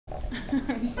There we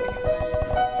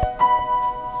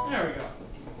go.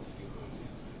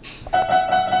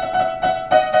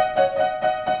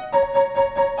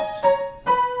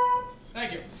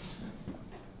 Thank you.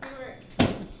 Alright,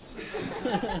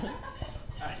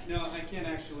 no, I can't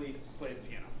actually play the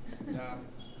piano.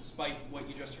 Despite what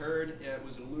you just heard, it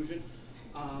was an illusion.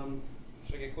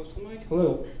 Should I get close to the mic?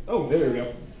 Hello. Oh, there we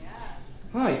go.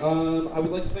 Hi, I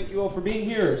would like to thank you all for being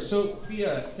here.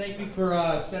 Sophia, thank you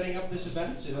for setting up this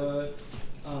event.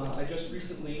 I just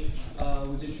recently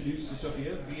was introduced to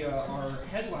Sophia via our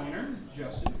headliner,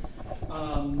 Justin.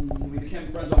 We became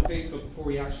friends on Facebook before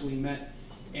we actually met,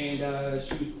 and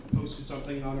she posted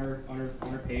something on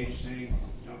her page saying,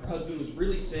 you know, her husband was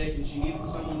really sick and she needed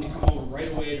someone to come over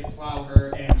right away to plow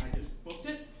her, and I just booked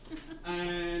it.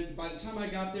 And by the time I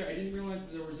got there, I didn't realize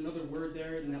that there was another word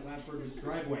there, and that last word was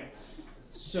driveway.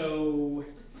 So,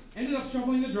 ended up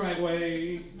shoveling the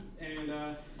driveway,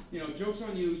 and you know, joke's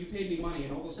on you, you paid me money,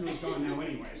 and all the snow's gone now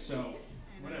anyway, so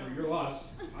whatever, your loss,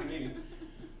 my game.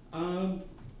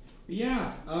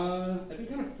 Yeah, I've been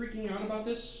kind of freaking out about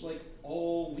this, like,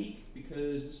 all week,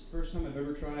 because this is the first time I've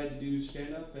ever tried to do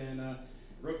stand-up, and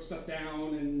wrote stuff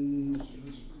down, and it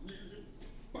was,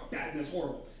 fuck that, and it's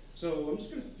horrible. So I'm just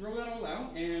going to throw that all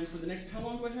out, and for the next, how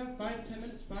long do I have? 5, 10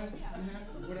 minutes, 5 and a half,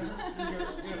 whatever.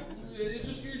 It's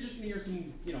just, you're just going to hear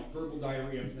some, you know, verbal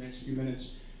diarrhea for the next few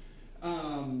minutes.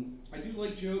 I do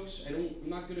like jokes. I'm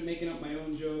not good at making up my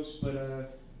own jokes, but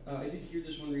I did hear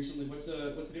this one recently. What's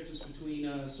the difference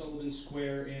between Sullivan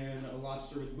Square and a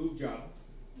lobster with a boob job?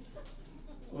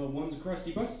 Well, one's a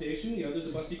crusty bus station, the other's a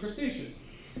busty crustacean.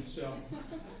 So.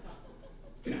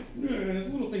 You know,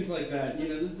 little things like that. You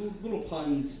know, there's little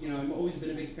puns. You know, I've always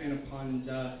been a big fan of puns.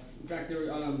 In fact, there,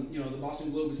 you know, the Boston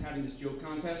Globe was having this joke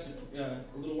contest a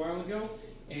little while ago,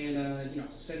 and you know,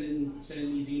 send in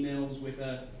these emails with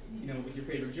you know, with your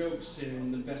favorite jokes,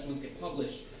 and the best ones get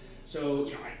published. So,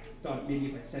 you know, I thought maybe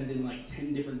if I send in like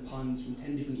 10 different puns from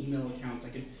 10 different email accounts, I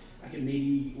could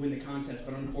maybe win the contest.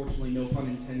 But unfortunately, no pun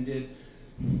intended.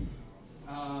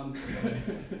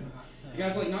 You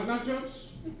guys like knock-knock jokes?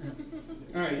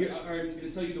 All right, I'm going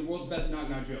to tell you the world's best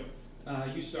knock-knock joke.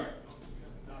 You start.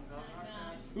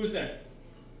 Who's that?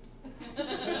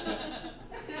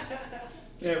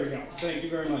 There we go. Thank you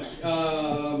very much.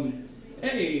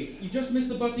 Hey, you just missed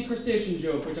the busty crustacean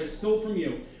joke, which I stole from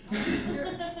you.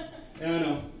 Yeah, I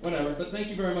know. Whatever. But thank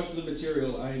you very much for the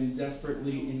material. I'm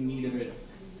desperately in need of it.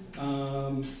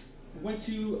 Went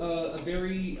to a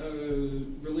very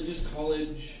religious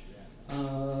college.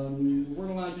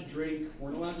 Weren't allowed to drink,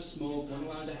 weren't allowed to smoke, weren't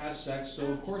allowed to have sex, so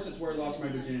of course that's where I lost my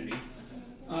virginity.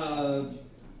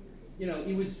 You know,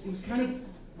 it was kind of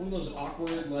one of those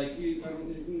awkward, like, I don't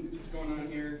know what's going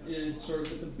on here. It's sort of,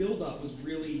 but the build-up was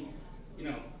really, you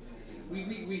know,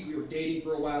 we were dating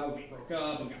for a while, we broke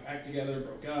up, we got back together,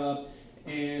 broke up,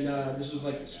 and this was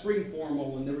like spring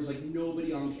formal, and there was like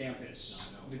nobody on campus,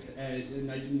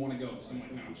 and I didn't want to go, so I'm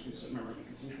like, no, I'm just going to sit in my room.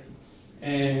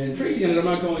 And Tracy ended up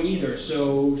not going either,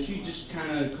 so she just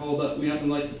kind of called me up and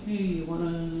like, hey, you want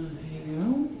to hang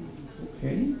out?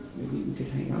 Okay, maybe we could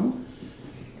hang out.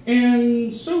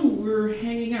 And so we're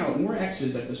hanging out, and we're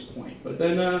exes at this point. But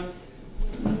then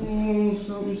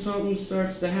something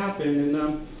starts to happen,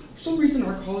 and for some reason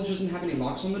our college doesn't have any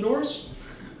locks on the doors.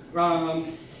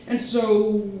 And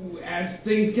so as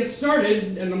things get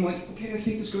started, and I'm like, okay, I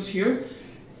think this goes here.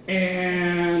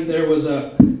 And there was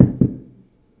a...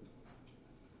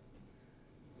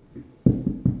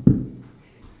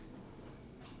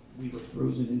 We were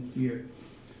frozen in fear.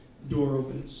 Door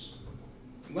opens.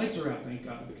 Lights are out, thank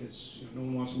God, because you know, no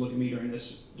one wants to look at me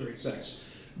during sex.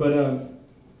 But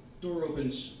door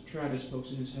opens. Travis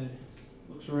pokes in his head,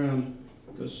 looks around,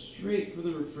 goes straight for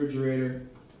the refrigerator,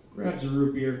 grabs a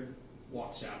root beer,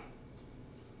 walks out.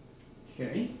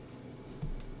 Okay.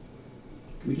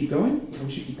 Can we keep going? Yeah,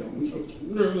 we should keep going.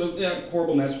 Yeah,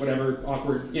 horrible mess, whatever,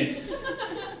 awkward. Yeah.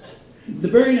 The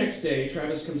very next day,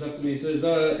 Travis comes up to me and says,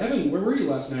 Evan, where were you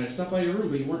last night? I stopped by your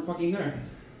room, but you weren't fucking there.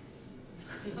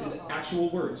 His actual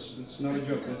words. It's not a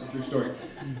joke, that's a true story.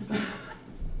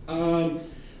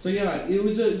 So yeah, it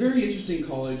was a very interesting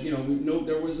college. You know,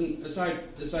 there wasn't, aside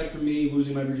from me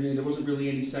losing my virginity, there wasn't really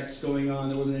any sex going on.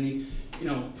 There wasn't any, you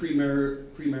know,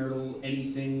 premarital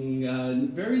anything.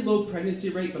 Very low pregnancy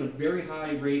rate, but a very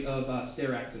high rate of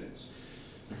stair accidents.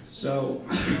 So,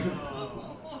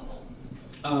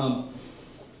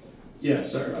 yeah,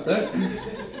 sorry about that.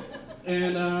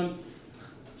 And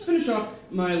to finish off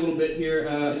my little bit here,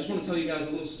 I just want to tell you guys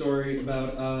a little story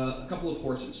about a couple of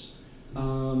horses.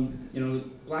 You know, a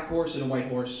black horse and a white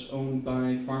horse owned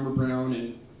by Farmer Brown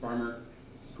and Farmer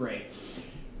Gray.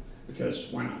 Because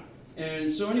why not?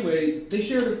 And so anyway, they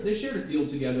shared a field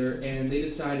together, and they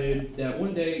decided that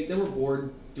one day they were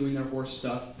bored doing their horse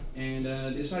stuff, and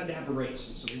they decided to have a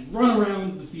race. So they run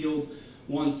around the field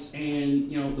once, and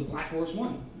the black horse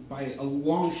won by a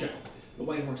long shot. The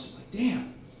white horse is like,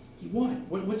 damn, he won.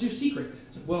 What's your secret?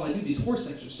 It's like, well, I do these horse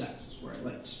exercises where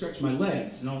I stretch my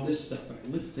legs and all this stuff, and I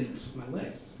lift things with my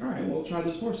legs. All right, well, try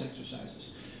those horse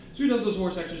exercises. So he does those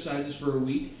horse exercises for a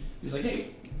week. He's like,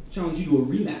 hey, challenge you to a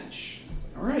rematch.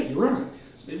 All right, you're on.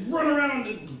 So they run around,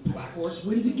 and the black horse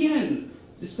wins again.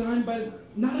 This time by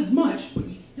not as much, but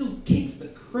he still kicks the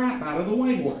crap out of the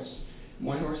white horse. The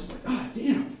white horse is like, ah,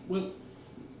 damn. Well,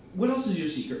 what else is your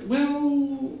secret? Well,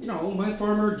 my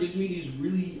farmer gives me these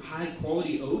really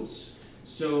high-quality oats.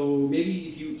 So maybe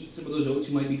if you eat some of those oats,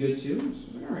 you might be good too.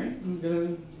 So all right, I'm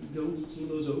gonna go eat some of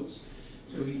those oats.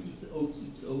 So he eats the oats,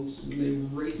 and they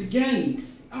race again.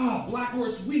 Ah, black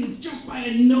horse wins just by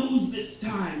a nose this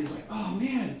time. He's like, oh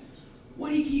man, what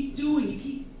do you keep doing? You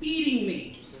keep beating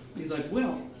me. And he's like,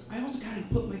 well, I also gotta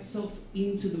put myself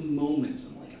into the moment.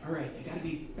 I'm like, all right, I gotta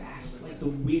be fast, like the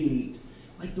wind.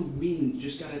 Like the wind.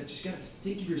 Just gotta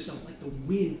think of yourself like the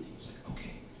wind. He's like,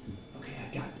 okay,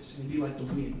 I got this. I'm gonna be like the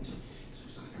wind. So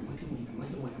he's like, I'm like the wind, I'm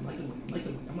like the wind, I'm like the wind, I'm like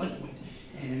the wind, I'm like the wind.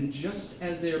 And just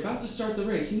as they're about to start the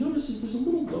race, he notices there's a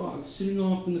little dog sitting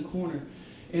off in the corner.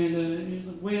 And he's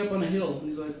like way up on a hill. And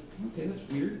he's like, okay, that's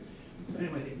weird.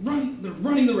 Anyway, they're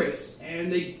running the race.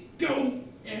 And they go,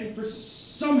 and for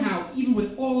somehow, even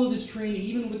with all of his training,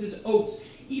 even with his oats,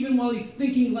 even while he's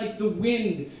thinking like the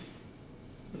wind,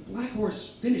 the black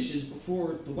horse finishes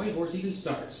before the white horse even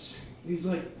starts. And he's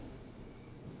like,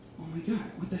 oh my God,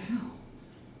 what the hell?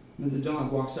 And then the dog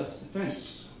walks up to the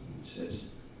fence and says,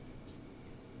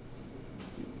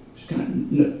 just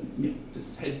kind of,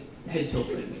 just head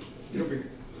tilted. Get over here.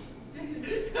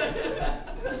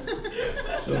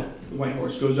 So the white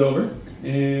horse goes over,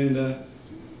 and the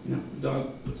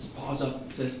dog puts his paws up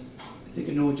and says, I think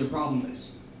I know what your problem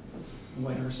is. The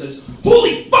white horse says,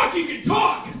 holy fuck, you can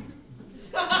talk!